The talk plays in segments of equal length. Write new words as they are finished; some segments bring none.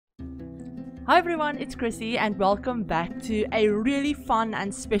Hi everyone, it's Chrissie and welcome back to a really fun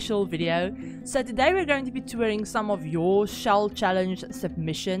and special video. So today we're going to be touring some of your shell challenge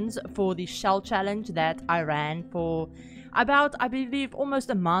submissions for the shell challenge that I ran for about, I believe, almost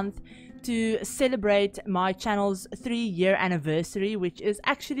a month to celebrate my channel's 3-year anniversary, which is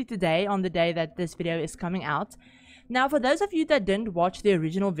actually today, on the day that this video is coming out. Now, for those of you that didn't watch the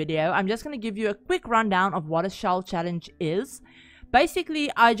original video, I'm just going to give you a quick rundown of what a shell challenge is. Basically,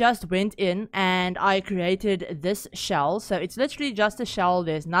 I just went in and I created this shell. So it's literally just a shell.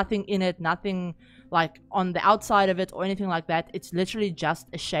 There's nothing in it, nothing like on the outside of it or anything like that. It's literally just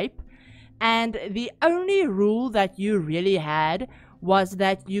a shape. And the only rule that you really had was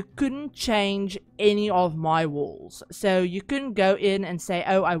that you couldn't change any of my walls. So you couldn't go in and say,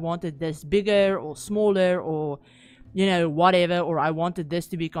 oh, I wanted this bigger or smaller or, you know, whatever, or I wanted this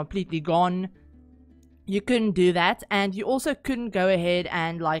to be completely gone. You couldn't do that, and you also couldn't go ahead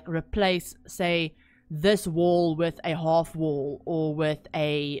and like replace, say, this wall with a half wall or with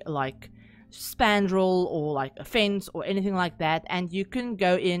a like spandrel or like a fence or anything like that. And you couldn't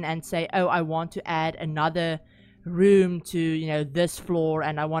go in and say, oh, I want to add another room to, you know, this floor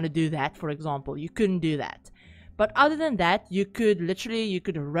and I want to do that, for example. You couldn't do that. But other than that, you could literally, you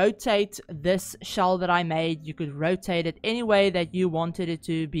could rotate this shell that I made. You could rotate it any way that you wanted it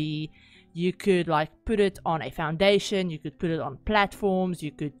to be. You could like put it on a foundation, you could put it on platforms,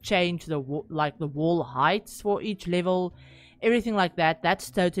 you could change the wall heights for each level, everything like that. That's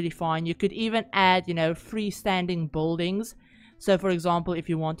totally fine. You could even add, you know, freestanding buildings. So for example, if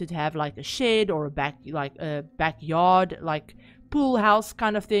you wanted to have like a shed or a backyard, like pool house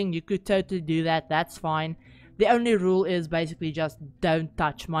kind of thing, you could totally do that. That's fine. The only rule is basically just don't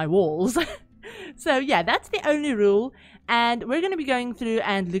touch my walls. So yeah, that's the only rule, and we're going to be going through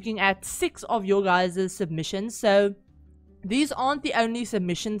and looking at 6 of your guys' submissions. So these aren't the only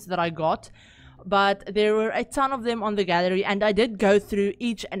submissions that I got, but there were a ton of them on the gallery, and I did go through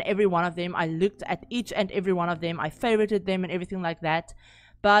each and every one of them. I looked at each and every one of them, I favorited them and everything like that,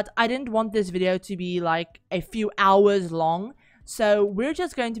 but I didn't want this video to be like a few hours long. So we're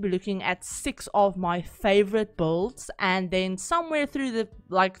just going to be looking at 6 of my favorite builds, and then somewhere through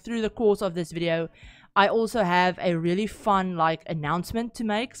the course of this video, I also have a really fun like announcement to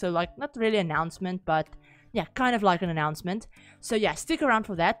make. So like not really announcement, but yeah, kind of like an announcement. So yeah, stick around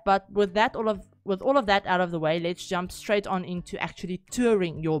for that. But with all of that out of the way, let's jump straight on into actually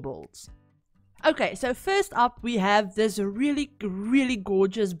touring your builds. Okay, so first up we have this really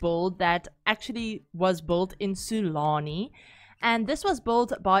gorgeous build that actually was built in Sulani. And this was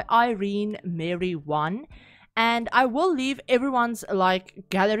built by Irene Mary 1, and I will leave everyone's like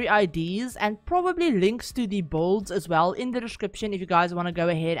gallery IDs and probably links to the builds as well in the description if you guys want to go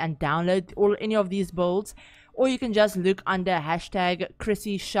ahead and download any of these builds, or you can just look under hashtag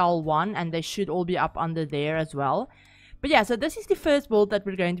ChrissieShell1 and they should all be up under there as well. But yeah, so this is the first build that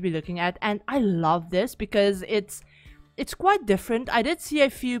we're going to be looking at, and I love this because it's quite different. I did see a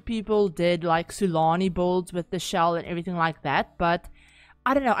few people did like Sulani builds with the shell and everything like that, but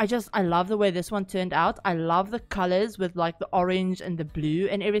I don't know, I love the way this one turned out. I love the colors with like the orange and the blue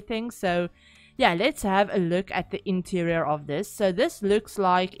and everything. So yeah, let's have a look at the interior of this. So this looks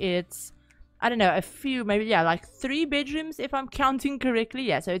like it's, I don't know, a few, maybe, yeah, like 3 bedrooms if I'm counting correctly.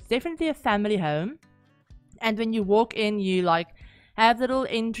 Yeah, so it's definitely a family home. And when you walk in, you like have the little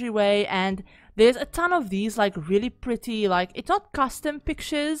entryway, and there's a ton of these like really pretty, like it's not custom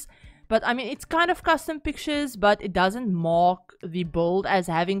pictures, but I mean it's kind of custom pictures, but it doesn't mark the build as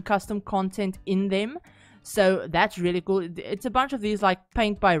having custom content in them. So that's really cool. It's a bunch of these like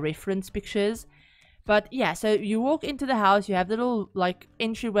paint by reference pictures. But yeah, so you walk into the house, you have the little like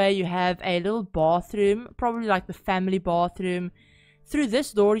entryway, you have a little bathroom, probably like the family bathroom. Through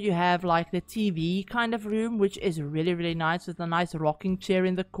this door you have like the TV kind of room, which is really nice, with a nice rocking chair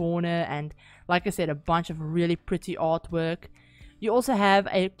in the corner, and like I said, a bunch of really pretty artwork. You also have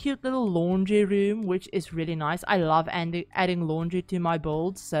a cute little laundry room, which is really nice. I love adding laundry to my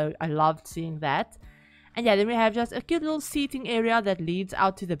builds, so I loved seeing that. And yeah, then we have just a cute little seating area that leads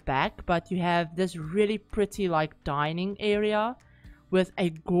out to the back, but you have this really pretty like dining area with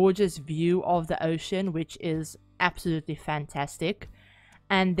a gorgeous view of the ocean, which is absolutely fantastic.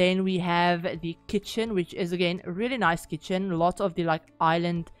 And then we have the kitchen, which is again a really nice kitchen, lots of the like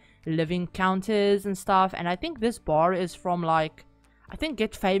island living counters and stuff. And I think this bar is from like, I think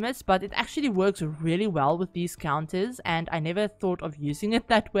Get Famous, but it actually works really well with these counters, and I never thought of using it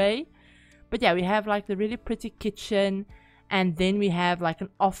that way. But yeah, we have like the really pretty kitchen, and then we have like an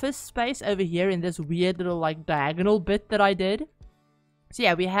office space over here in this weird little like diagonal bit that I did. So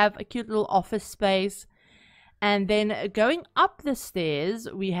yeah, we have a cute little office space. And then going up the stairs,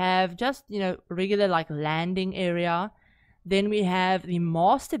 we have just, you know, regular like landing area. Then we have the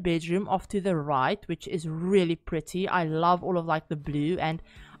master bedroom off to the right, which is really pretty. I love all of like the blue, and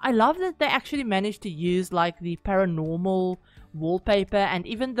I love that they actually managed to use like the paranormal wallpaper and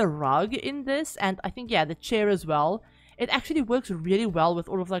even the rug in this, and I think, yeah, the chair as well. It actually works really well with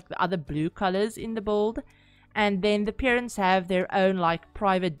all of like the other blue colors in the build. And then the parents have their own like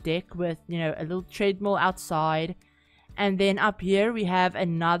private deck with, you know, a little treadmill outside. And then up here we have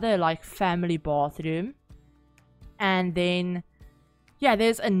another like family bathroom. And then, yeah,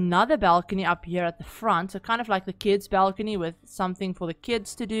 there's another balcony up here at the front. So kind of like the kids' balcony with something for the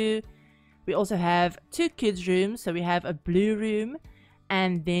kids to do. We also have 2 kids' rooms. So we have a blue room.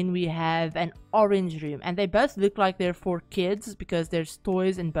 And then we have an orange room. And they both look like they're for kids because there's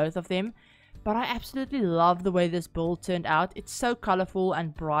toys in both of them. But I absolutely love the way this build turned out. It's so colorful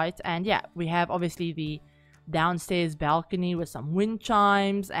and bright. And yeah, we have obviously the downstairs balcony with some wind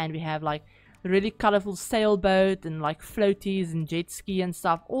chimes. And we have like a really colorful sailboat and like floaties and jet ski and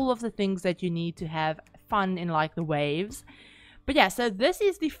stuff. All of the things that you need to have fun in like the waves. But yeah, so this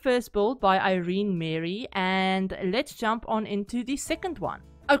is the first build by Irene Mary. And let's jump on into the second one.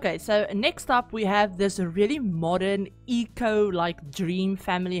 Okay, so next up we have this really modern eco like dream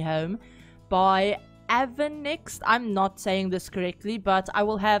family home by Avnxt. I'm not saying this correctly, but I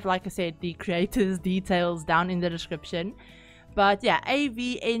will have, like I said, the creators' details down in the description. But yeah,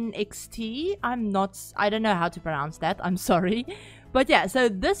 Avnxt. I don't know how to pronounce that. I'm sorry. But yeah, so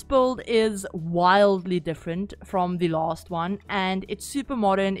this build is wildly different from the last one, and it's super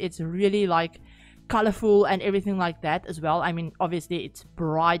modern. It's really like colorful and everything like that as well. I mean, obviously it's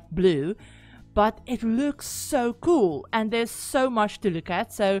bright blue, but it looks so cool, and there's so much to look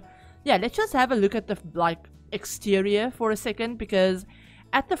at. So yeah, let's just have a look at the like exterior for a second, because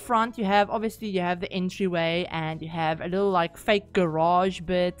at the front you have, obviously you have the entryway, and you have a little like fake garage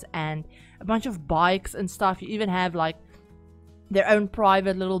bit and a bunch of bikes and stuff. You even have like their own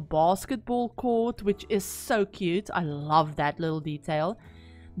private little basketball court, which is so cute. I love that little detail.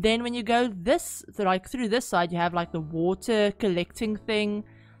 Then when you go this, like through this side, you have like the water collecting thing.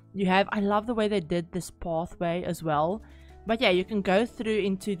 You have, I love the way they did this pathway as well. But yeah, you can go through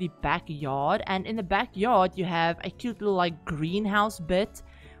into the backyard, and in the backyard you have a cute little like greenhouse bit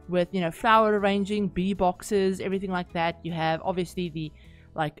with, you know, flower arranging, bee boxes, everything like that. You have obviously the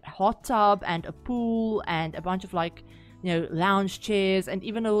like hot tub and a pool and a bunch of like, you know, lounge chairs and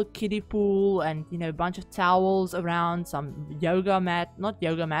even a little kiddie pool, and, you know, a bunch of towels around, some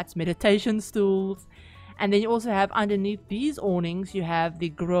meditation stools. And then you also have underneath these awnings, you have the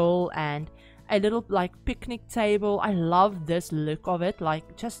grill and a little like picnic table. I love this look of it.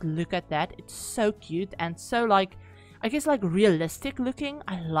 Like, just look at that. It's so cute and so like, I guess like realistic looking.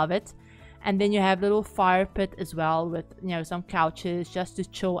 I love it. And then you have a little fire pit as well with, you know, some couches just to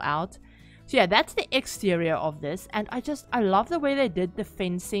chill out. So yeah, that's the exterior of this, and I love the way they did the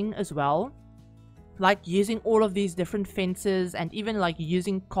fencing as well. Like using all of these different fences and even like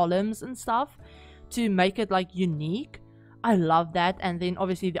using columns and stuff to make it like unique. I love that. And then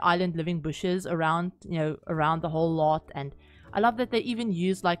obviously the island living bushes around, you know, around the whole lot. And I love that they even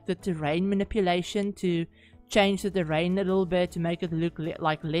use like the terrain manipulation to change the terrain a little bit to make it look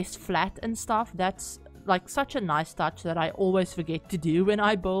like less flat and stuff. That's like such a nice touch that I always forget to do when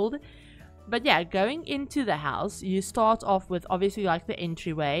I build. But yeah, going into the house, you start off with obviously like the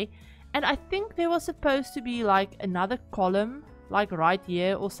entryway. And I think there was supposed to be like another column like right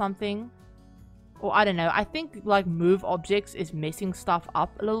here or something. Or I don't know, I think like move objects is messing stuff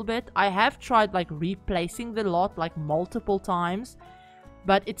up a little bit. I have tried like replacing the lot like multiple times,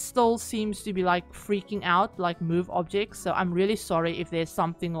 but it still seems to be like freaking out like move objects. So I'm really sorry if there's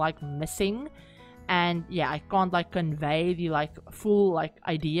something like missing. And yeah, I can't like convey the like full like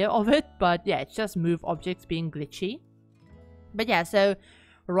idea of it, but yeah, it's just move objects being glitchy. But yeah, so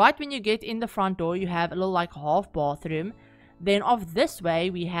right when you get in the front door, you have a little like half bathroom. Then off this way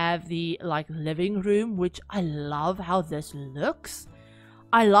we have the like living room, which I love how this looks.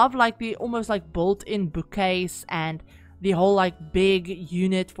 I love like the almost like built-in bookcase and the whole like big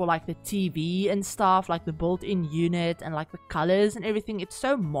unit for like the TV and stuff, like the built-in unit and like the colors and everything. It's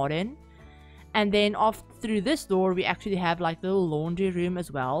so modern. And then off through this door, we actually have like the little laundry room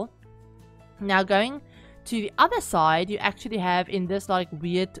as well. Now going to the other side, you actually have in this like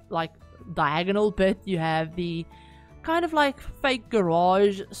weird like diagonal bit, you have the kind of like fake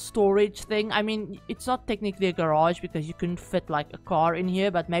garage storage thing. I mean, it's not technically a garage because you couldn't fit like a car in here,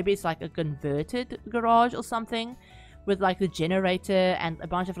 but maybe it's like a converted garage or something with like the generator and a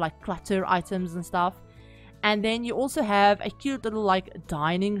bunch of like clutter items and stuff. And then you also have a cute little like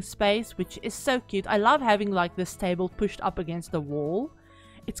dining space, which is so cute. I love having like this table pushed up against the wall.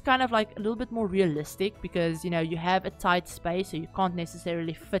 It's kind of like a little bit more realistic because, you know, you have a tight space, so you can't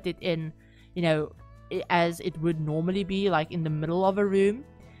necessarily fit it in, you know, as it would normally be like in the middle of a room.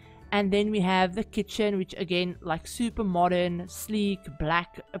 And then we have the kitchen, which again, like super modern, sleek,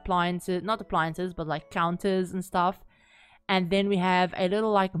 black appliances, not appliances, but like counters and stuff. And then we have a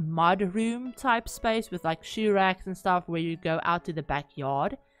little like mud room type space with like shoe racks and stuff where you go out to the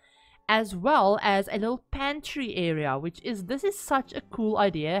backyard. As well as a little pantry area, this is such a cool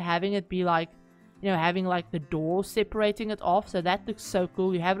idea, having it be like, you know, having like the door separating it off. So that looks so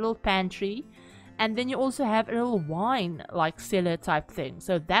cool. You have a little pantry. And then you also have a little wine like cellar type thing.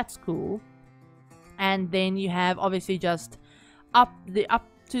 So that's cool. And then you have obviously just up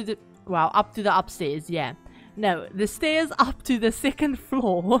to the upstairs, yeah. No, the stairs up to the second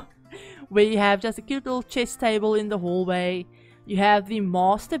floor where you have just a cute little chess table in the hallway. You have the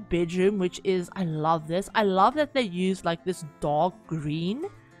master bedroom, which is, I love this. I love that they use like this dark green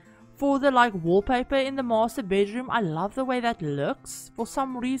for the like wallpaper in the master bedroom. I love the way that looks for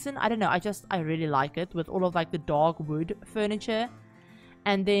some reason. I don't know, I really like it with all of like the dark wood furniture.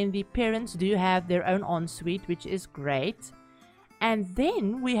 And then the parents do have their own ensuite, which is great. And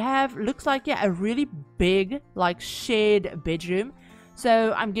then we have, looks like, yeah, a really big like shared bedroom.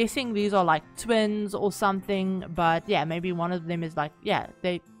 So I'm guessing these are like twins or something, but yeah, maybe one of them is like, yeah,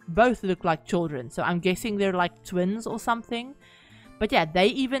 they both look like children. So I'm guessing they're like twins or something. But yeah, they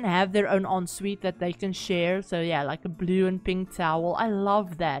even have their own ensuite that they can share. So yeah, like a blue and pink towel. I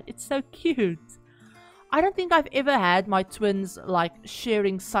love that. It's so cute. I don't think I've ever had my twins like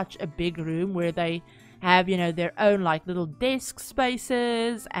sharing such a big room where they have, you know, their own like little desk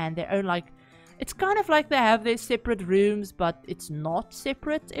spaces and their own like, it's kind of like they have their separate rooms, but it's not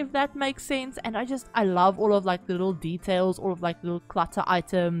separate, if that makes sense. And I love all of like the little details, all of like little clutter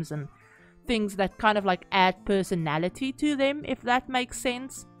items and things that kind of like add personality to them, if that makes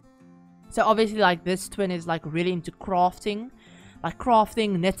sense. So obviously like this twin is like really into crafting,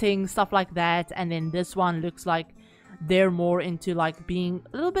 knitting, stuff like that. And then this one looks like they're more into like being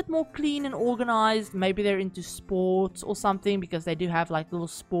a little bit more clean and organized. Maybe they're into sports or something because they do have like little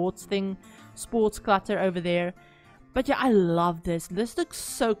sports clutter over there. But yeah, I love this. This looks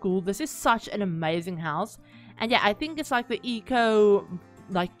so cool. This is such an amazing house. And yeah, I think it's like the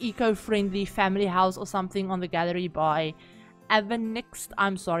eco-friendly family house or something on the gallery by Avnxt.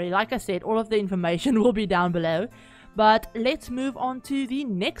 I'm sorry, like I said, all of the information will be down below. But let's move on to the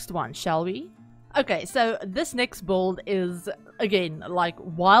next one, shall we? Okay, so this next build is, again, like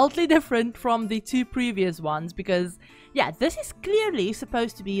wildly different from the two previous ones because, yeah, this is clearly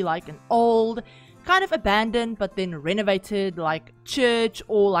supposed to be like an old, kind of abandoned but then renovated like church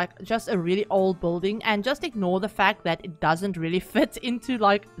or like just a really old building. And just ignore the fact that it doesn't really fit into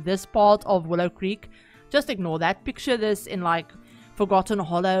like this part of Willow Creek. Just ignore that. Picture this in like Forgotten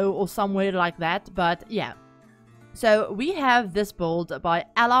Hollow or somewhere like that. But yeah. So we have this build by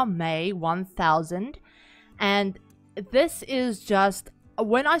Ella May 1000, and this is just,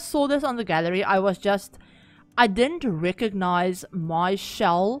 when I saw this on the gallery, I didn't recognize my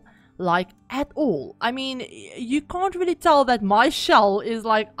shell like at all. I mean, you can't really tell that my shell is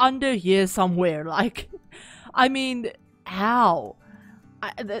like under here somewhere. Like, I mean, how?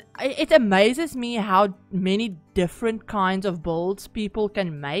 It amazes me how many different kinds of builds people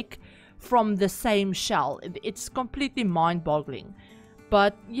can make from the same shell. It's completely mind-boggling.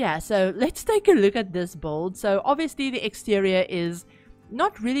 But yeah, so let's take a look at this build. So obviously the exterior is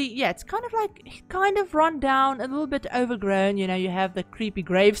not really, yeah, it's kind of run down, a little bit overgrown. You know, you have the creepy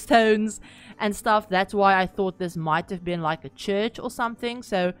gravestones and stuff. That's why I thought this might have been like a church or something.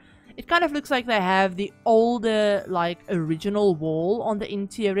 So it kind of looks like they have the older like original wall on the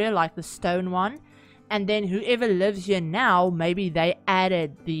interior, like the stone one. And then whoever lives here now, maybe they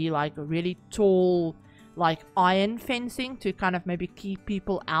added the like really tall like iron fencing to kind of maybe keep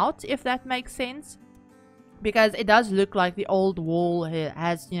people out, if that makes sense. Because it does look like the old wall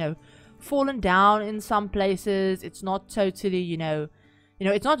has, you know, fallen down in some places. It's not totally, you know,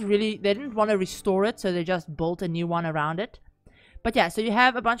 it's not really, they didn't want to restore it, so they just built a new one around it. But yeah, so you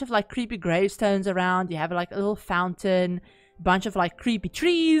have a bunch of like creepy gravestones around. You have like a little fountain, bunch of like creepy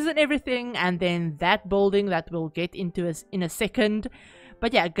trees and everything, and then that building that we'll get into in a second.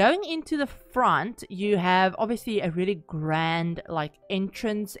 But yeah, going into the front, you have obviously a really grand like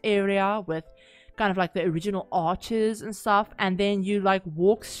entrance area with kind of like the original arches and stuff, and then you like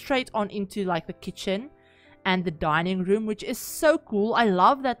walk straight on into like the kitchen and the dining room, which is so cool. I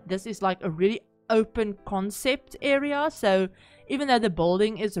love that this is like a really open concept area. So even though the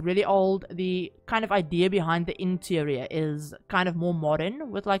building is really old, the kind of idea behind the interior is kind of more modern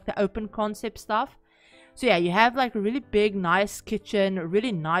with like the open concept stuff. So yeah, you have like a really big, nice kitchen, a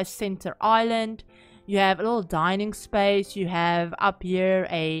really nice center island. You have a little dining space. You have up here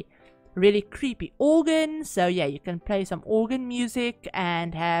a really creepy organ. So yeah, you can play some organ music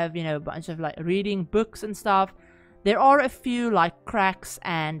and have, you know, a bunch of like reading books and stuff. There are a few like cracks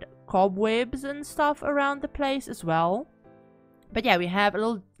and cobwebs and stuff around the place as well. But yeah, we have a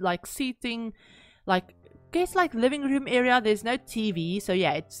little like seating, like guess like living room area. There's no TV, so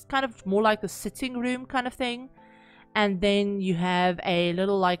yeah, it's kind of more like a sitting room kind of thing. And then you have a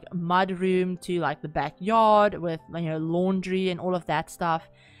little like mud room to like the backyard with, you know, laundry and all of that stuff.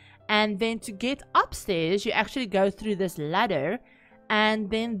 And then to get upstairs, you actually go through this ladder.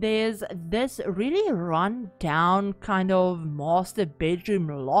 And then there's this really run down kind of master bedroom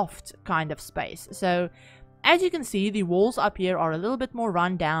loft kind of space. So as you can see, the walls up here are a little bit more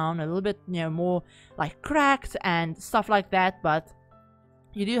run down, a little bit, you know, more like cracked and stuff like that. But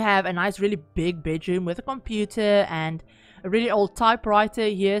you do have a nice, really big bedroom with a computer and a really old typewriter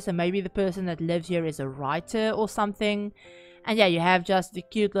here. So maybe the person that lives here is a writer or something. And yeah, you have just the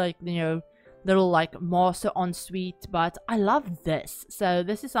cute, like, you know, little like master ensuite. But I love this, so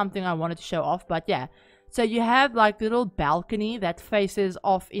this is something I wanted to show off. But yeah, so you have like the little balcony that faces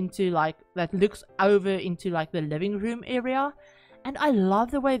off into like, that looks over into like the living room area, and I love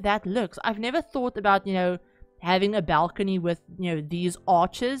the way that looks. I've never thought about, you know, having a balcony with, you know, these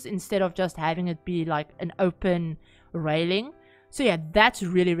arches instead of just having it be like an open railing. So yeah, that's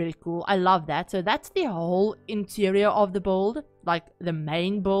really, really cool. I love that. So that's the whole interior of the build, like the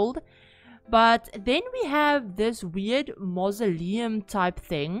main build. But then we have this weird mausoleum type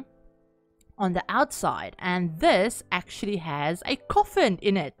thing on the outside, and this actually has a coffin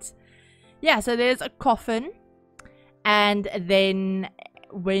in it. Yeah, so there's a coffin, and then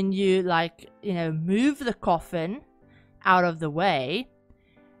when you like, you know, move the coffin out of the way,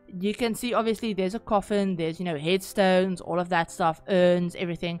 you can see obviously there's a coffin, there's, you know, headstones, all of that stuff, urns,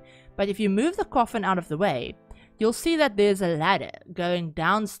 everything. But if you move the coffin out of the way, you'll see that there's a ladder going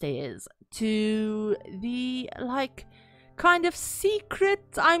downstairs to the like kind of secret,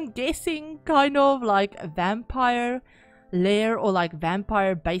 I'm guessing, kind of like a vampire lair or like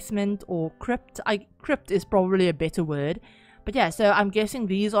vampire basement or crypt. Crypt is probably a better word. But yeah, so I'm guessing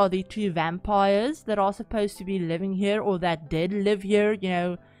these are the two vampires that are supposed to be living here, or that did live here, you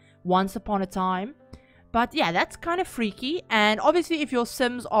know, once upon a time. But yeah, that's kind of freaky. And obviously if your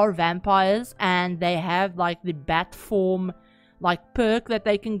Sims are vampires and they have like the bat form like perk that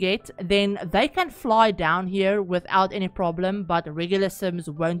they can get, then they can fly down here without any problem, but regular Sims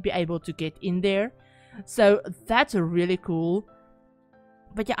won't be able to get in there. So that's really cool.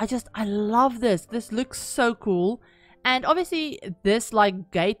 But yeah, I love this. This looks so cool. And obviously this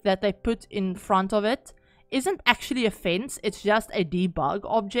like gate that they put in front of it isn't actually a fence. It's just a debug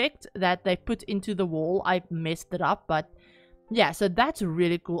object that they put into the wall. I messed it up, but yeah, so that's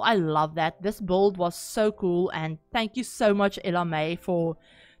really cool. I love that. This build was so cool, and thank you so much, Ella May, for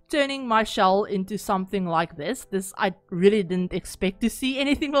turning my shell into something like this. I really didn't expect to see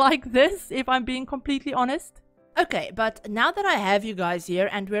anything like this, if I'm being completely honest. Okay, but now that I have you guys here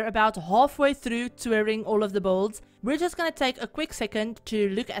and we're about halfway through touring all of the builds, we're just gonna take a quick second to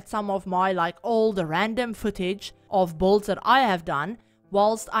look at some of my like old random footage of builds that I have done,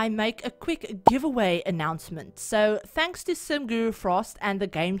 whilst I make a quick giveaway announcement. So thanks to SimGuru Frost and the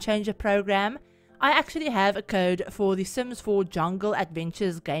Game Changer program, I actually have a code for the Sims 4 Jungle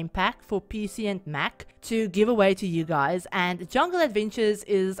Adventures game pack for PC and Mac to give away to you guys. And Jungle Adventures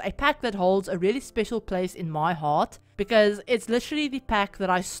is a pack that holds a really special place in my heart, because it's literally the pack that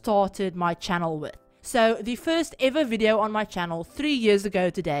I started my channel with. So the first ever video on my channel 3 years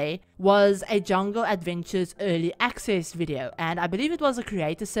ago today was a Jungle Adventures early access video, and I believe it was a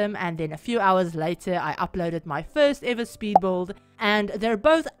creator sim, and then a few hours later I uploaded my first ever speed build, and they're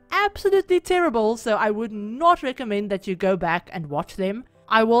both absolutely terrible, so I would not recommend that you go back and watch them.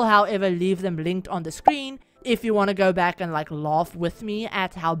 I will however leave them linked on the screen if you want to go back and like laugh with me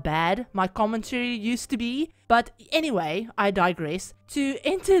at how bad my commentary used to be. But anyway, I digress. To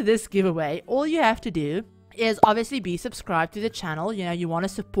enter this giveaway, all you have to do is obviously be subscribed to the channel. You know, you want to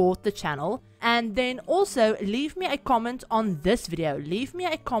support the channel, and then also leave me a comment on this video. Leave me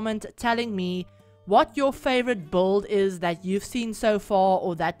a comment telling me what your favorite build is that you've seen so far,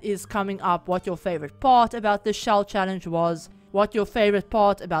 or that is coming up, what your favorite part about the shell challenge was, what your favorite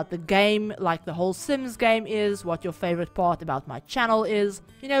part about the game, like the whole Sims game is, what your favorite part about my channel is.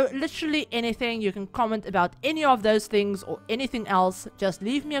 You know, literally anything. You can comment about any of those things or anything else. Just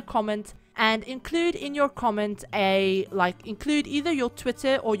leave me a comment and include in your comment include either your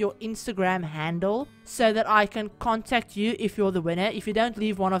Twitter or your Instagram handle so that I can contact you if you're the winner. If you don't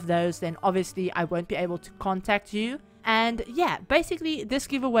leave one of those, then obviously I won't be able to contact you. And yeah, basically this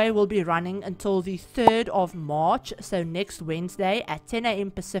giveaway will be running until the 3rd of March, so next Wednesday at 10 AM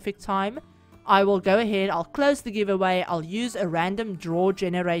Pacific time. I will go ahead, I'll close the giveaway, I'll use a random draw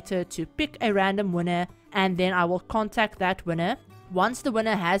generator to pick a random winner, and then I will contact that winner. Once the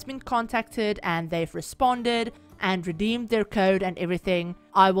winner has been contacted and they've responded and redeemed their code and everything,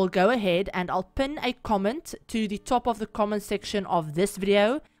 I will go ahead and I'll pin a comment to the top of the comment section of this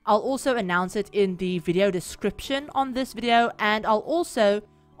video. I'll also announce it in the video description on this video, and I'll also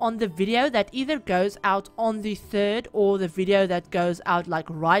on the video that either goes out on the 3rd or the video that goes out like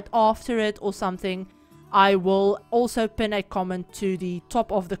right after it or something. I will also pin a comment to the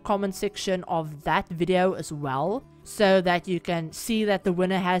top of the comment section of that video as well, so that you can see that the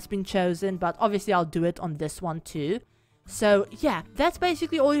winner has been chosen, but obviously I'll do it on this one too. So yeah, that's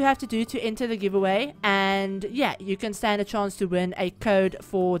basically all you have to do to enter the giveaway, and yeah, you can stand a chance to win a code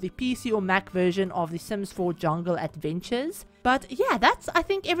for the PC or Mac version of the Sims 4 Jungle Adventures. But yeah, that's I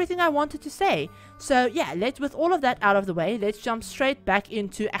think everything I wanted to say. So yeah, with all of that out of the way, let's jump straight back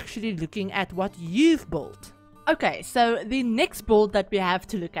into actually looking at what you've built. Okay, so the next build that we have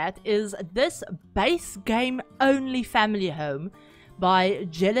to look at is this base game only family home by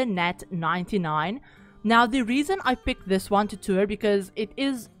Jellinat99. Now the reason I picked this one to tour because it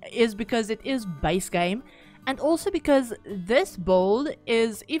is because it is base game, and also because this build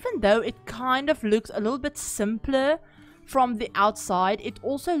is, even though it kind of looks a little bit simpler from the outside, it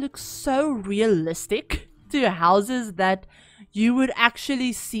also looks so realistic to houses that you would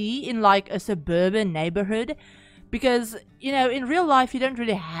actually see in like a suburban neighborhood. Because, you know, in real life you don't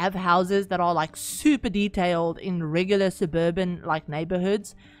really have houses that are like super detailed in regular suburban like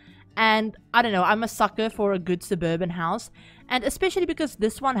neighborhoods. And I don't know, I'm a sucker for a good suburban house, and especially because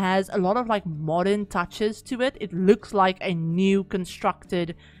this one has a lot of like modern touches to it. It looks like a new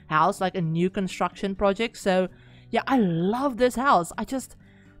constructed house, like a new construction project. So yeah, I love this house.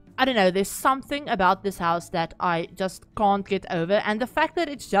 I don't know, there's something about this house that I just can't get over, and the fact that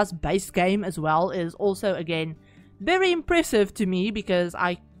it's just base game as well is also again very impressive to me, because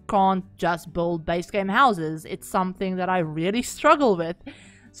I can't just build base game houses. It's something that I really struggle with.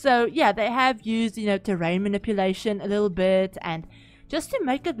 So yeah, they have used, you know, terrain manipulation a little bit, and just to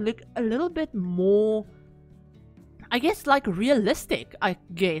make it look a little bit more, I guess, like realistic, I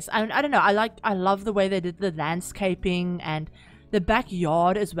guess. I don't know, I love the way they did the landscaping and the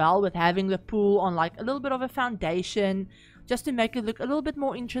backyard as well, with having the pool on like a little bit of a foundation, just to make it look a little bit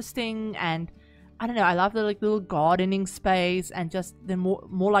more interesting. And I don't know, I love the like little gardening space and just the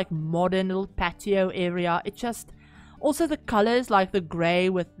more like modern little patio area. It just, also the colors, like the gray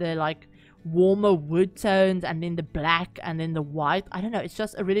with the like warmer wood tones, and then the black, and then the white. I don't know, it's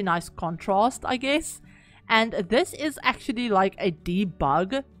just a really nice contrast, I guess. And this is actually like a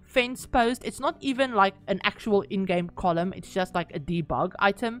debug fence post. It's not even like an actual in-game column, it's just like a debug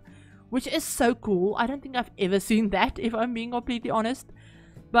item, which is so cool. I don't think I've ever seen that, if I'm being completely honest.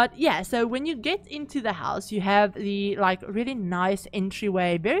 But yeah, so when you get into the house, you have the like really nice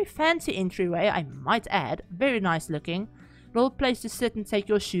entryway, very fancy entryway, I might add, very nice looking. Little place to sit and take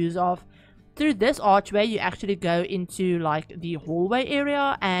your shoes off. Through this archway, you actually go into like the hallway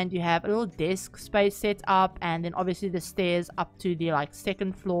area, and you have a little desk space set up, and then obviously the stairs up to the like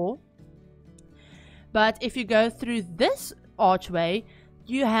 2nd floor. But if you go through this archway,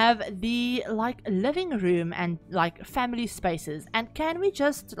 you have the like living room and like family spaces. And can we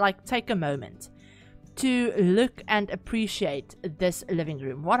just like take a moment to look and appreciate this living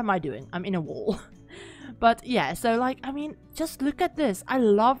room? What am I doing? I'm in a wall. But yeah, so like, I mean, just look at this. I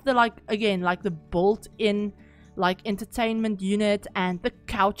love the like, again, like the built-in like entertainment unit and the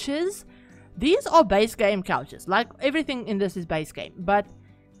couches. These are base game couches. Like everything in this is base game, but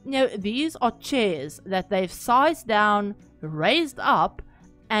you know, these are chairs that they've sized down, raised up,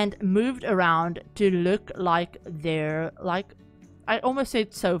 and moved around to look like they're like, I almost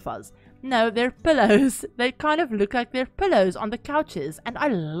said sofas. No, they're pillows. They kind of look like they're pillows on the couches, and I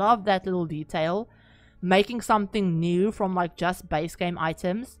love that little detail, making something new from like just base game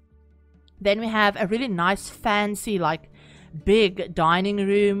items. Then we have a really nice fancy like big dining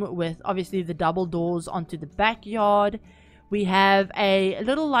room with obviously the double doors onto the backyard. We have a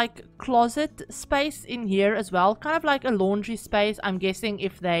little like closet space in here as well, kind of like a laundry space. I'm guessing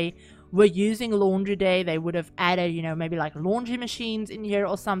if they were using laundry day, they would have added, you know, maybe like laundry machines in here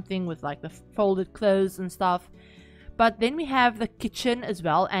or something with like the folded clothes and stuff. But then we have the kitchen as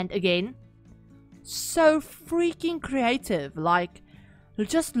well, and again, so freaking creative. Like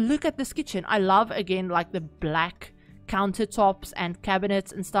just look at this kitchen. I love, again, like the black countertops and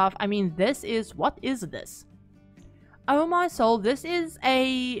cabinets and stuff. I mean, this is, what is this? Oh my soul, this is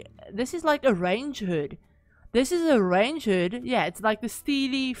like a range hood. This is a range hood. Yeah, it's like the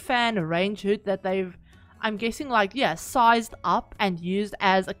Steely fan range hood that they've, I'm guessing, like, yeah, sized up and used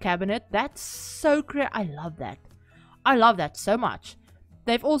as a cabinet. That's so great. I love that. I love that so much.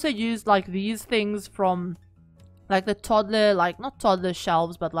 They've also used, like, these things from, like, the toddler, like, not toddler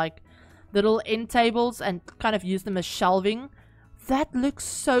shelves, but, like, little end tables, and kind of used them as shelving. That looks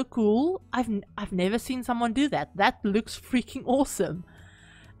so cool. I've never seen someone do that. That looks freaking awesome.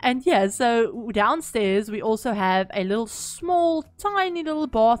 And yeah, so downstairs we also have a little small, tiny little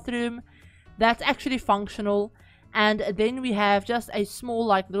bathroom that's actually functional. And then we have just a small,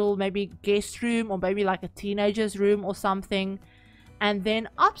 like, little maybe guest room, or maybe like a teenager's room or something. And then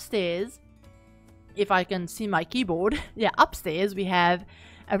upstairs, if I can see my keyboard, yeah, upstairs we have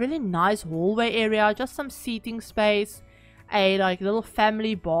a really nice hallway area, just some seating space, a like little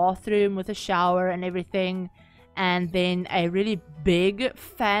family bathroom with a shower and everything, and then a really big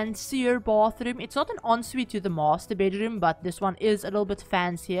fancier bathroom. It's not an ensuite to the master bedroom, but this one is a little bit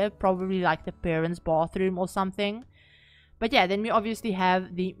fancier, probably like the parents' bathroom or something. But yeah, then we obviously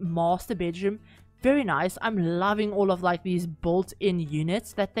have the master bedroom. Very nice. I'm loving all of like these built-in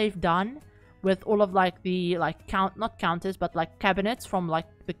units that they've done, with all of like the like not counters, but like cabinets from like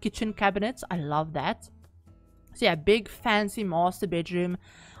the kitchen cabinets. I love that. So yeah, big fancy master bedroom.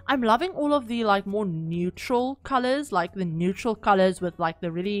 I'm loving all of the like more neutral colors, like the neutral colors with like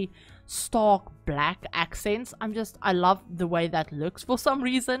the really stark black accents. I love the way that looks for some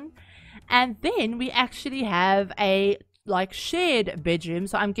reason. And then we actually have a like shared bedroom.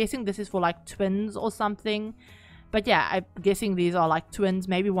 So I'm guessing this is for like twins or something. But yeah, I'm guessing these are like twins.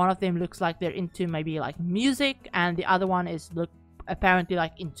 Maybe one of them looks like they're into maybe like music, and the other one is apparently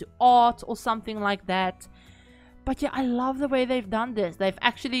like into art or something like that. But yeah, I love the way they've done this. They've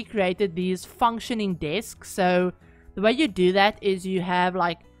actually created these functioning desks. So the way you do that is you have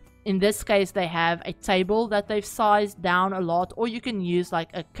like, in this case, they have a table that they've sized down a lot. Or you can use like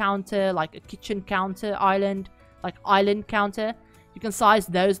a counter, like a kitchen counter island, like island counter. You can size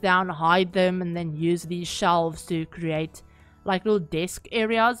those down, hide them, and then use these shelves to create like little desk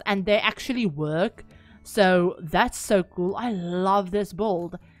areas. And they actually work. So that's so cool. I love this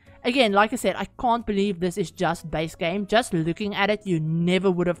build. Again, like I said, I can't believe this is just base game. Just looking at it, I never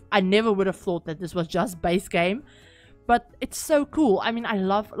would have thought that this was just base game. But it's so cool. I mean,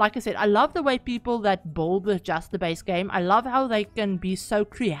 like I said, I love the way people that build with just the base game. I love how they can be so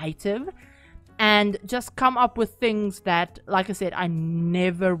creative and just come up with things that, like I said, I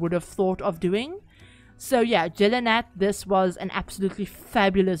never would have thought of doing. So yeah, Jillinat, this was an absolutely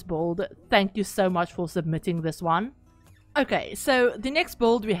fabulous build. Thank you so much for submitting this one. Okay, so the next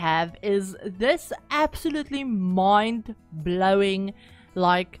build we have is this absolutely mind-blowing,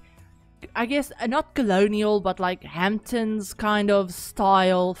 like, I guess, not colonial, but like Hamptons kind of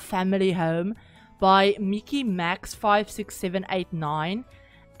style family home by Mickey Max 56789.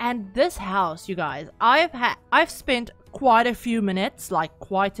 And this house, you guys, I've spent quite a few minutes, like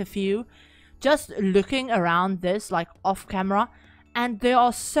quite a few, just looking around this, like off camera. And there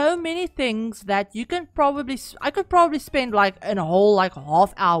are so many things that I could probably spend like a whole like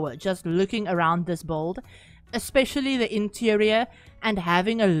half hour just looking around this build, especially the interior, and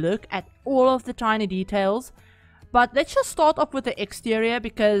having a look at all of the tiny details. But let's just start off with the exterior,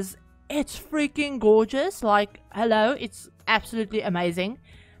 because it's freaking gorgeous. Like, hello, it's absolutely amazing.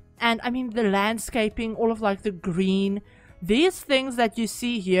 And I mean, the landscaping, all of like the green, these things that you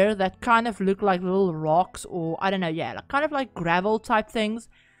see here that kind of look like little rocks, or I don't know, yeah, like kind of like gravel type things,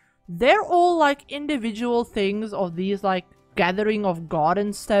 they're all like individual things of these like gathering of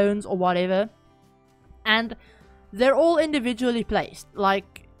garden stones or whatever, and they're all individually placed.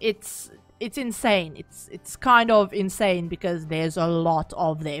 Like, it's insane. It's kind of insane because there's a lot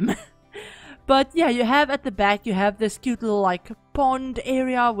of them. But yeah, you have at the back, you have this cute little like pond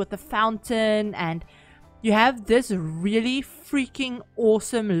area with a fountain, and you have this really freaking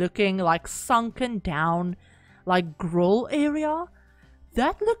awesome looking, like sunken down, like grill area.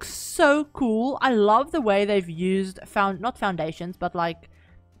 That looks so cool. I love the way they've used, not foundations, but like,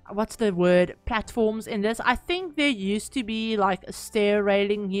 what's the word, platforms in this. I think there used to be like a stair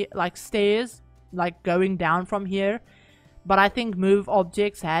railing here, like stairs, like going down from here. But I think Move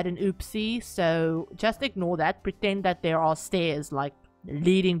Objects had an oopsie, so just ignore that. Pretend that there are stairs, like,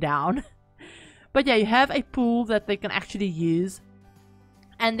 leading down. But yeah, you have a pool that they can actually use.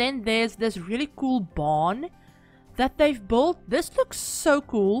 And then there's this really cool barn that they've built. This looks so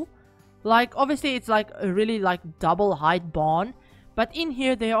cool. Like, obviously it's like a really like double height barn. But in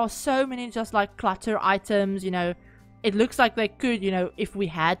here there are so many just like clutter items, you know. It looks like they could, you know, if we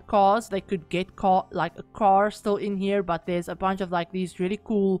had cars, they could get like a car still in here. But there's a bunch of like these really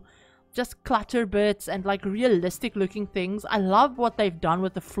cool just clutter bits and like realistic looking things. I love what they've done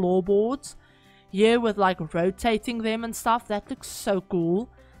with the floorboards here with like rotating them and stuff. That looks so cool.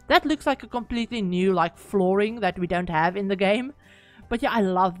 That looks like a completely new like flooring that we don't have in the game. But yeah, I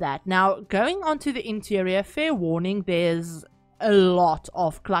love that. Now, going on to the interior, fair warning, there's a lot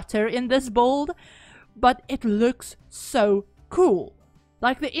of clutter in this build, but it looks so cool.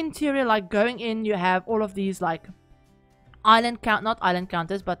 Like the interior, like going in, you have all of these like not island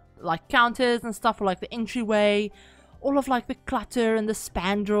counters, but like counters and stuff for like the entryway, all of like the clutter and the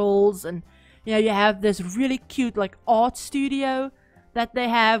spandrels, and you know, you have this really cute like art studio that they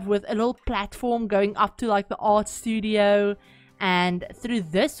have with a little platform going up to like the art studio. And through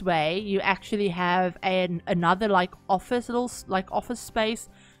this way you actually have another like office, little like office space,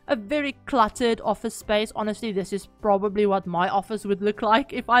 a very cluttered office space. Honestly, this is probably what my office would look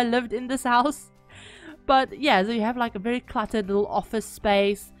like if I lived in this house. But yeah, so you have like a very cluttered little office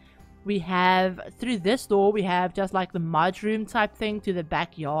space. We have, through this door, we have just like the mudroom type thing to the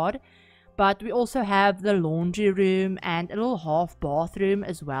backyard. But we also have the laundry room and a little half bathroom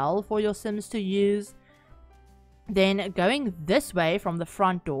as well for your Sims to use. Then going this way from the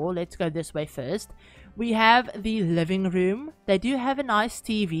front door, let's go this way first. We have the living room. They do have a nice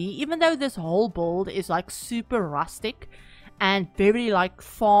TV, even though this whole build is like super rustic and very like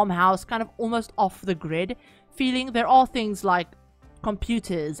farmhouse, kind of almost off the grid feeling. There are things like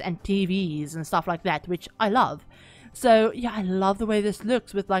computers and TVs and stuff like that, which I love. So yeah, I love the way this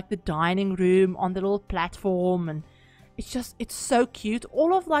looks with like the dining room on the little platform, and it's so cute.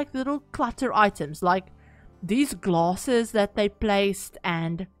 All of like the little clutter items, like these glasses that they placed,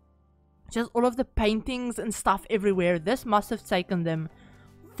 and just all of the paintings and stuff everywhere. This must have taken them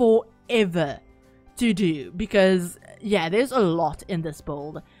forever to do, because yeah, there's a lot in this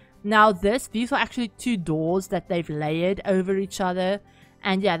build. Now these are actually two doors that they've layered over each other,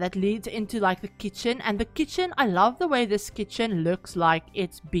 and yeah, that leads into like the kitchen. And the kitchen, I love the way this kitchen looks like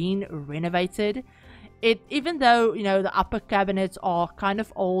it's been renovated. Even though, you know, the upper cabinets are kind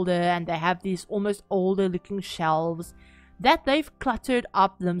of older and they have these almost older looking shelves that they've cluttered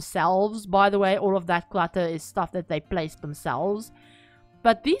up themselves. By the way, all of that clutter is stuff that they placed themselves.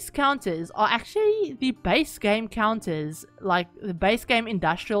 But these counters are actually the base game counters, like the base game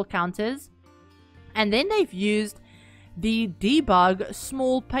industrial counters. And then they've used the debug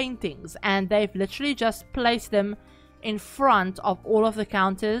small paintings, and they've literally just placed them in front of all of the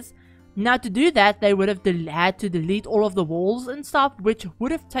counters. Now to do that, they would have had to delete all of the walls and stuff, which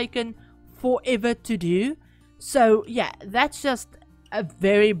would have taken forever to do. So yeah, that's just a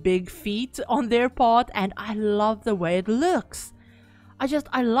very big feat on their part, and I love the way it looks.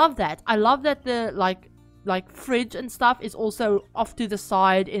 I love that. I love that the like fridge and stuff is also off to the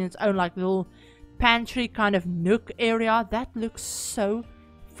side in its own like little pantry kind of nook area. That looks so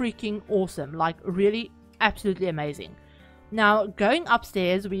freaking awesome. Like really absolutely amazing. Now going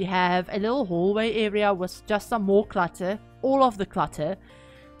upstairs, we have a little hallway area with just some more clutter, all of the clutter.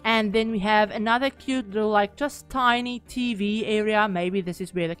 And then we have another cute little like just tiny TV area. Maybe this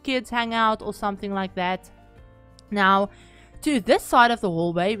is where the kids hang out or something like that. Now to this side of the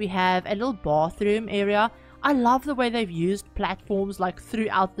hallway, we have a little bathroom area. I love the way they've used platforms like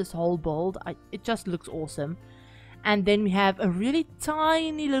throughout this whole build. It just looks awesome. And then we have a really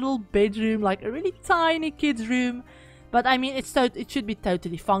tiny little bedroom, like a really tiny kids room. But I mean, it should be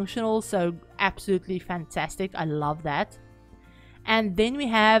totally functional, so absolutely fantastic. I love that. And then we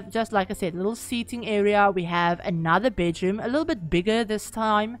have, just like I said, a little seating area. We have another bedroom, a little bit bigger this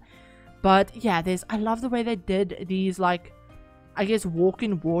time. But yeah, I love the way they did these like, I guess,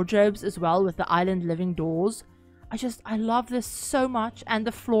 walk-in wardrobes as well with the island living doors. I love this so much. And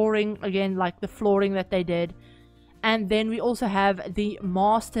the flooring, again, like the flooring that they did. And then we also have the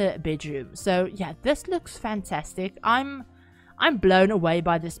master bedroom. So yeah, this looks fantastic. I'm blown away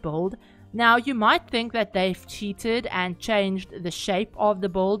by this build. Now you might think that they've cheated and changed the shape of the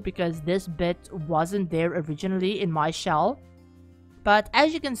build because this bit wasn't there originally in my shell. But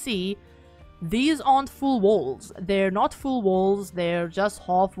as you can see, these aren't full walls. They're not full walls. They're just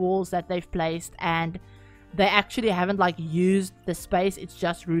half walls that they've placed, and they actually haven't like used the space. It's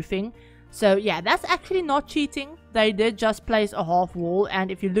just roofing. So yeah, that's actually not cheating. They did just place a half wall, and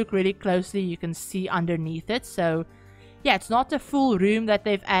if you look really closely, you can see underneath it. So yeah, it's not a full room that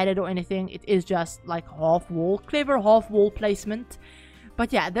they've added or anything. It is just like half wall. Clever half wall placement.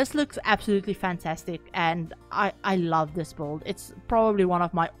 But yeah, this looks absolutely fantastic, and I love this build. It's probably one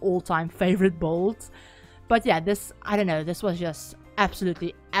of my all-time favorite builds. But yeah, I don't know, this was just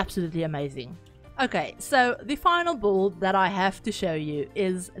absolutely, absolutely amazing. Okay, so the final build that I have to show you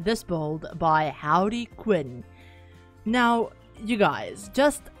is this build by HowdyQuinn. Now, you guys,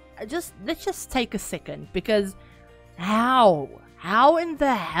 let's just take a second, because how in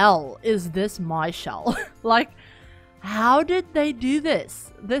the hell is this my shell? Like, how did they do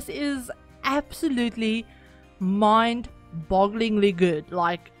this? This is absolutely mind-bogglingly good.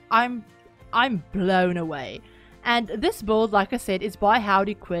 Like, I'm blown away. And this build, like I said, is by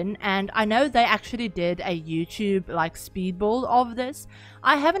HowdyQuinn, and I know they actually did a YouTube like speed build of this.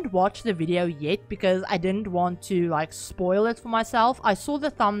 I haven't watched the video yet because I didn't want to like spoil it for myself. I saw the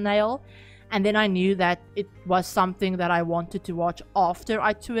thumbnail and then I knew that it was something that I wanted to watch after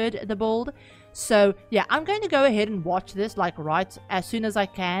I toured the build. So yeah, I'm going to go ahead and watch this like right as soon as I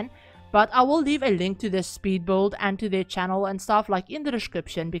can. But I will leave a link to this speed build and to their channel and stuff like in the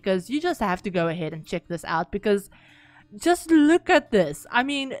description, because you just have to go ahead and check this out, because just look at this. I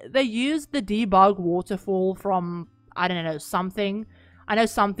mean, they used the debug waterfall from, I don't know, something. I know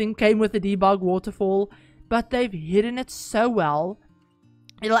something came with the debug waterfall, but they've hidden it so well.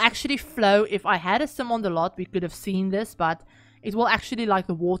 It'll actually flow. If I had a sim on the lot, we could have seen this, but it will actually, like,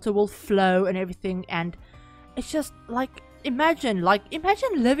 the water will flow and everything, and it's just like, imagine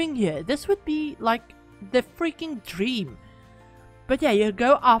living here. This would be like the freaking dream. But yeah, you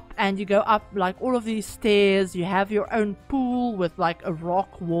go up and you go up like all of these stairs. You have your own pool with like a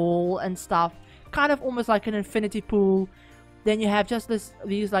rock wall and stuff, kind of almost like an infinity pool. Then you have just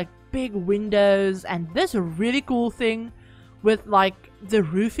these like big windows, and this really cool thing with like the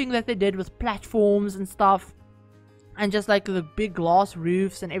roofing that they did with platforms and stuff, and just like the big glass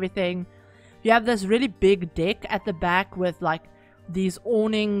roofs and everything. You have this really big deck at the back with like these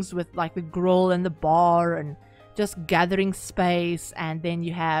awnings with like the grill and the bar and just gathering space. And then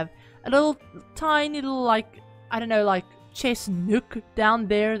you have a little tiny little like, I don't know, like chest nook down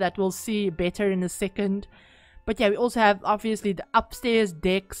there that we'll see better in a second. But yeah, we also have obviously the upstairs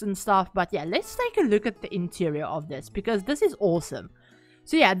decks and stuff. But yeah, let's take a look at the interior of this, because this is awesome.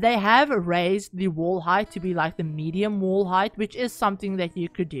 So yeah, they have raised the wall height to be like the medium wall height, which is something that you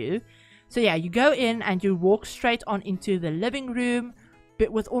could do. So yeah, you go in and you walk straight on into the living room,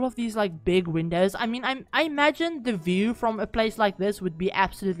 but with all of these like big windows. I mean, I imagine the view from a place like this would be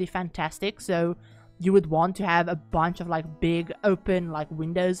absolutely fantastic. So you would want to have a bunch of like big open like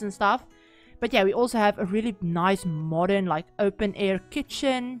windows and stuff. But yeah, we also have a really nice modern like open air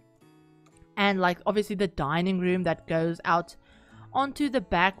kitchen, and like obviously the dining room that goes out onto the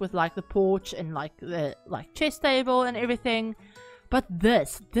back with like the porch and like the like chess table and everything. But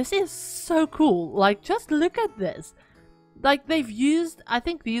this is so cool. Like, just look at this. Like, they've used, I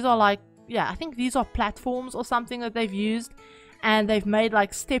think these are like, yeah, I think these are platforms or something that they've used. And they've made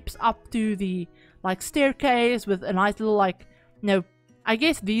like steps up to the like staircase with a nice little like, no, I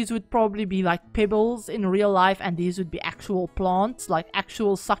guess these would probably be like pebbles in real life, and these would be actual plants, like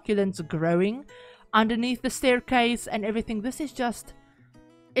actual succulents growing underneath the staircase and everything. This is just,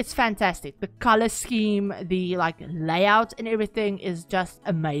 it's fantastic. The color scheme, the like layout and everything is just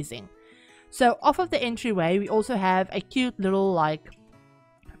amazing. So off of the entryway, we also have a cute little like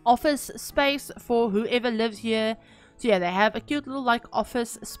office space for whoever lives here. So yeah, they have a cute little like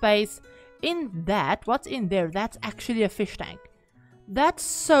office space. In that, what's in there? That's actually a fish tank. That's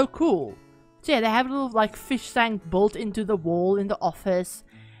so cool. So yeah, they have a little like fish tank built into the wall in the office.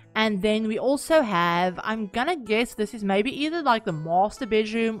 And then we also have, I'm gonna guess this is maybe either like the master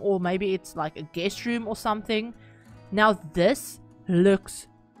bedroom or maybe it's like a guest room or something. Now this looks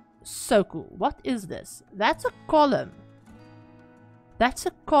so cool. What is this? That's a column. That's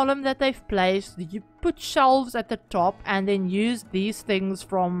a column that they've placed. You put shelves at the top and then use these things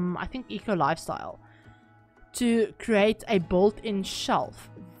from, I think, Eco Lifestyle to create a built-in shelf.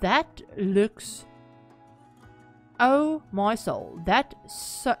 That looks... oh my soul,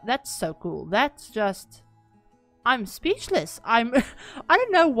 that's so cool. That's just, I'm speechless. I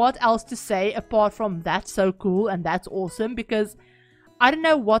don't know what else to say apart from that's so cool and that's awesome, because I don't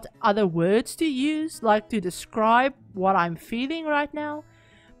know what other words to use like to describe what I'm feeling right now.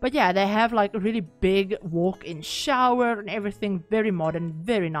 But yeah, they have like a really big walk-in shower and everything, very modern,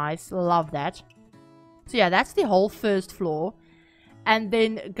 very nice. Love that. So yeah, that's the whole first floor. And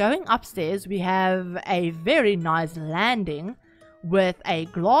then going upstairs, we have a very nice landing with a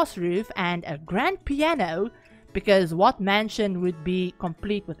glass roof and a grand piano, because what mansion would be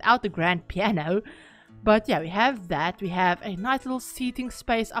complete without a grand piano? But yeah, we have that. We have a nice little seating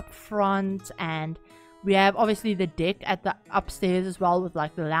space up front, and we have obviously the deck at the upstairs as well with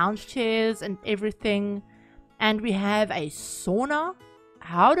like the lounge chairs and everything. And we have a sauna.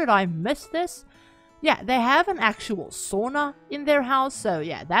 How did I miss this? yeah, they have an actual sauna in their house. So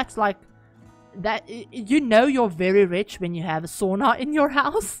yeah, that's like that. You know you're very rich when you have a sauna in your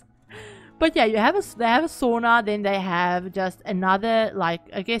house. But yeah, they have a sauna. Then they have just another, like,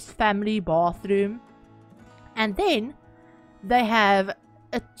 I guess, family bathroom. And then they have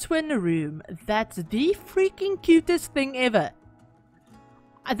a twin room. That's the freaking cutest thing ever.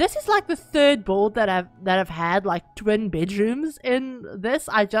 This is like the third build that I've had like twin bedrooms in this.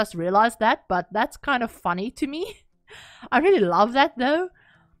 I just realized that, but that's kind of funny to me. I really love that though.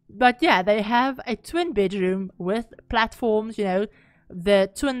 But yeah, they have a twin bedroom with platforms, you know. The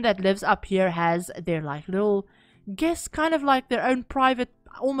twin that lives up here has their like little, guess, kind of like their own private,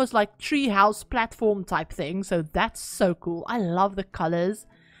 almost like tree house platform type thing. So that's so cool. I love the colors.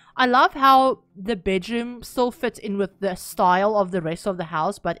 I love how the bedroom still fits in with the style of the rest of the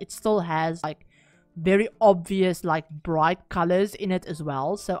house, but it still has like very obvious like bright colors in it as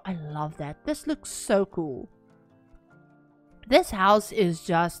well. So I love that. This looks so cool. This house is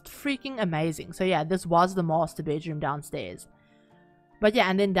just freaking amazing. So yeah, this was the master bedroom downstairs. But yeah,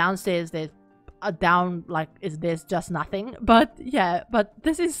 and then downstairs there's there's just nothing. But yeah, but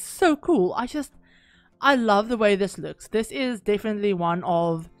this is so cool. I love the way this looks. This is definitely one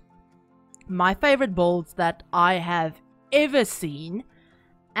of my favorite builds that I have ever seen,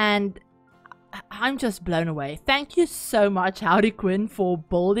 and I'm just blown away. Thank you so much, HowdyQuinn, for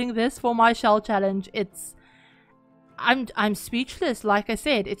building this for my shell challenge. I'm speechless. Like I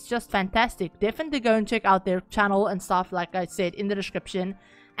said, it's just fantastic. Definitely go and check out their channel and stuff, like I said in the description,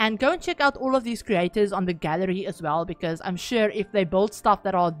 and go and check out all of these creators on the gallery as well, because I'm sure if they build stuff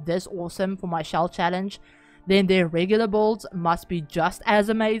that are this awesome for my shell challenge, then their regular builds must be just as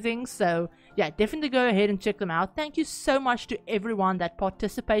amazing. So yeah, definitely go ahead and check them out. Thank you so much to everyone that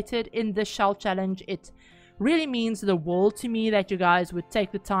participated in this shell challenge. It really means the world to me that you guys would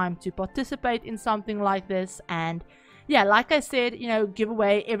take the time to participate in something like this. And yeah, like I said, you know,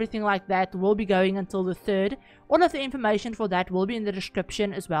 giveaway, everything like that will be going until the 3rd. All of the information for that will be in the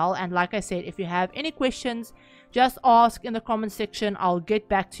description as well. And like I said, if you have any questions, just ask in the comment section. I'll get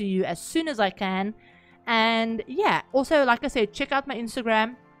back to you as soon as I can. And yeah, also, like I said, check out my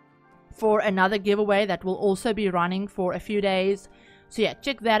Instagram for another giveaway that will also be running for a few days. So yeah,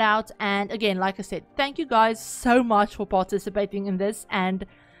 check that out. And again, like I said, thank you guys so much for participating in this, and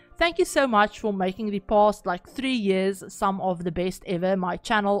thank you so much for making the past like 3 years some of the best ever. My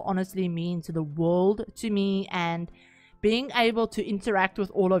channel honestly means the world to me, and being able to interact with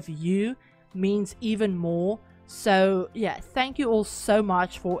all of you means even more. So yeah, thank you all so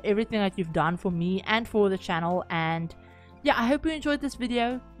much for everything that you've done for me and for the channel. And yeah, I hope you enjoyed this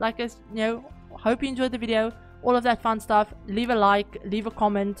video. Like, hope you enjoyed the video, all of that fun stuff. Leave a like, leave a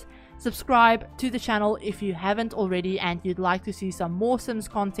comment, subscribe to the channel if you haven't already and you'd like to see some more Sims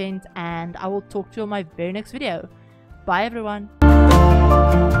content, and I will talk to you on my very next video. Bye everyone.